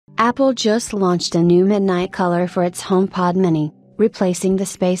Apple just launched a new midnight color for its HomePod mini, replacing the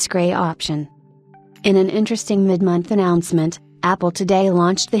space gray option. In an interesting mid-month announcement, Apple today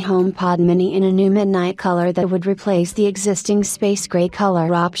launched the HomePod mini in a new midnight color that would replace the existing space gray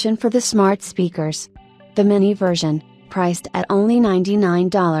color option for the smart speakers. The mini version, priced at only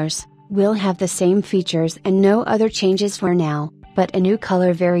 $99, will have the same features and no other changes for now, but a new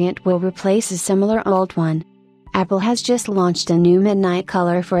color variant will replace a similar old one. Apple has just launched a new midnight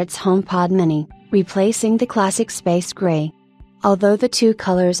color for its HomePod mini, replacing the classic space gray. Although the two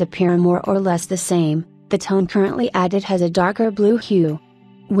colors appear more or less the same, the tone currently added has a darker blue hue.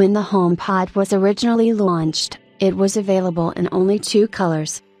 When the HomePod was originally launched, it was available in only two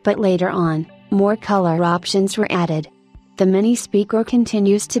colors, but later on, more color options were added. The mini speaker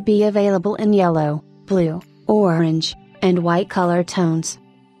continues to be available in yellow, blue, orange, and white color tones.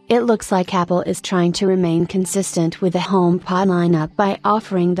 It looks like Apple is trying to remain consistent with the HomePod lineup by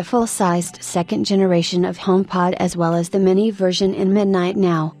offering the full-sized second generation of HomePod as well as the mini version in midnight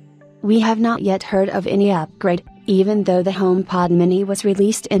now. We have not yet heard of any upgrade, even though the HomePod mini was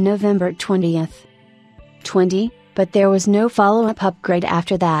released in November 2020, but there was no follow-up upgrade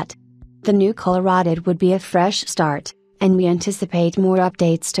after that. The new color added would be a fresh start, and we anticipate more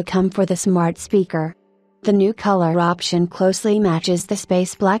updates to come for the smart speaker. The new color option closely matches the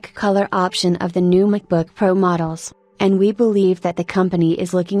space black color option of the new MacBook Pro models, and we believe that the company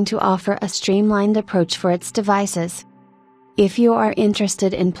is looking to offer a streamlined approach for its devices. If you are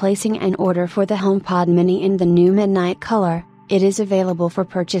interested in placing an order for the HomePod mini in the new midnight color, it is available for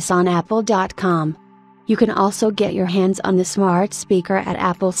purchase on apple.com. You can also get your hands on the smart speaker at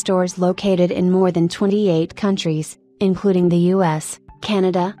Apple stores located in more than 28 countries, including the US,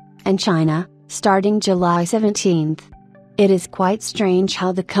 Canada, and China, starting July 17th. It is quite strange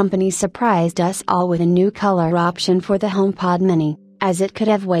how the company surprised us all with a new color option for the HomePod mini, as it could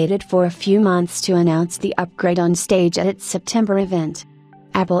have waited for a few months to announce the upgrade on stage at its September event.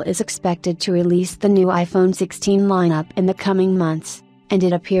 Apple is expected to release the new iPhone 16 lineup in the coming months, and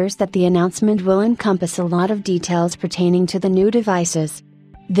it appears that the announcement will encompass a lot of details pertaining to the new devices.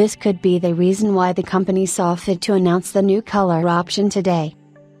 This could be the reason why the company saw fit to announce the new color option today.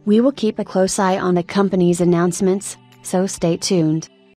 We will keep a close eye on the company's announcements, so stay tuned.